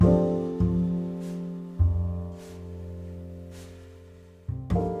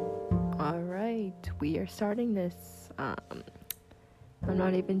we are starting this. I'm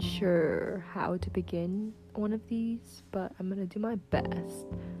not even sure how to begin one of these, but I'm gonna do my best.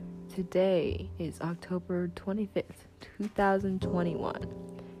 Today is October 25th, 2021.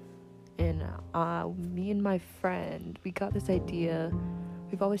 And me and my friend, we got this idea.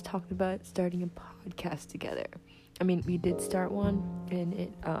 We've always talked about starting a podcast together. I mean, we did start one, and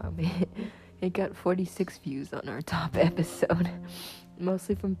it got 46 views on our top episode,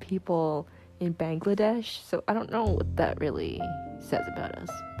 mostly from people in Bangladesh, so I don't know what that really says about us.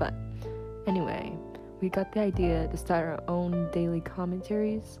 But anyway, we got the idea to start our own daily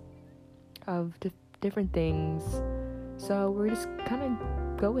commentaries of different things, so we're just kind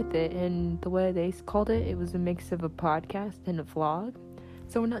of go with it. And the way they called it was a mix of a podcast and a vlog.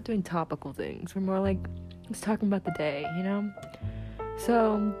 So we're not doing topical things, we're more like just talking about the day, you know.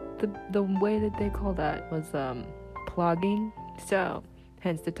 So the way that they call that was plogging, so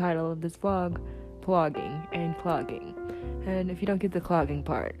hence the title of this vlog, plogging and clogging. And if you don't get the clogging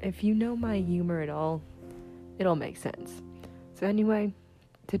part, if you know my humor at all, it'll make sense. So anyway,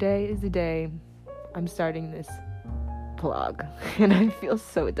 today is the day I'm starting this vlog, and I feel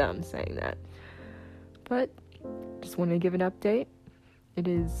so dumb saying that, but just want to give an update. It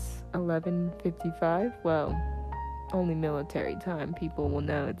is 11:55. Well, only military time people will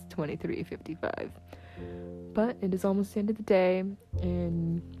know it's 23:55, but it is almost the end of the day,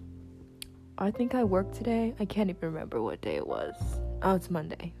 and I think I worked today. I can't even remember what day it was. Oh, it's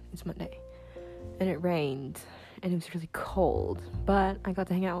Monday, and it rained, and it was really cold, but I got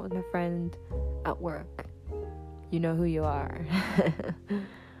to hang out with my friend at work. You know who you are.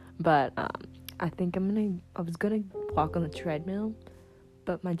 But I think I was gonna walk on the treadmill,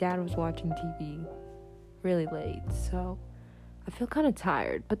 but my dad was watching TV really late, so I feel kind of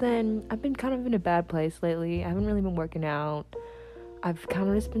tired. But then I've been kind of in a bad place lately. I haven't really been working out. I've kind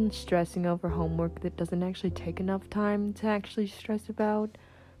of just been stressing over homework that doesn't actually take enough time to actually stress about,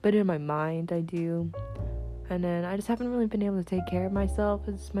 but in my mind I do. And then I just haven't really been able to take care of myself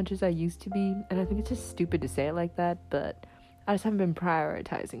as much as I used to be, and I think it's just stupid to say it like that, but I just haven't been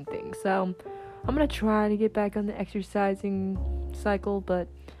prioritizing things. So I'm gonna try to get back on the exercising cycle, but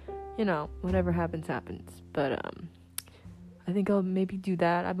you know, whatever happens. But I think I'll maybe do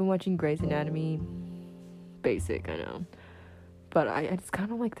that. I've been watching Grey's Anatomy. Basic, I know, but I just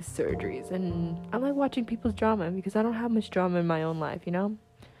kind of like the surgeries, and I like watching people's drama because I don't have much drama in my own life, you know.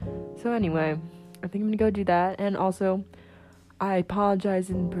 So anyway, I think I'm gonna go do that. And also, I apologize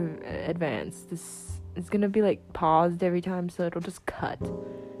in advance. This is gonna be like paused every time, so it'll just cut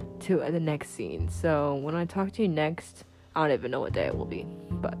to the next scene. So when I talk to you next, I don't even know what day it will be.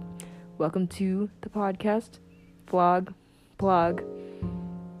 But welcome to the podcast, vlog, plug,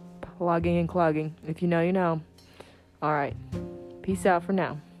 plugging and clogging. If you know, you know. All right, peace out for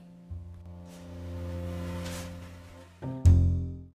now.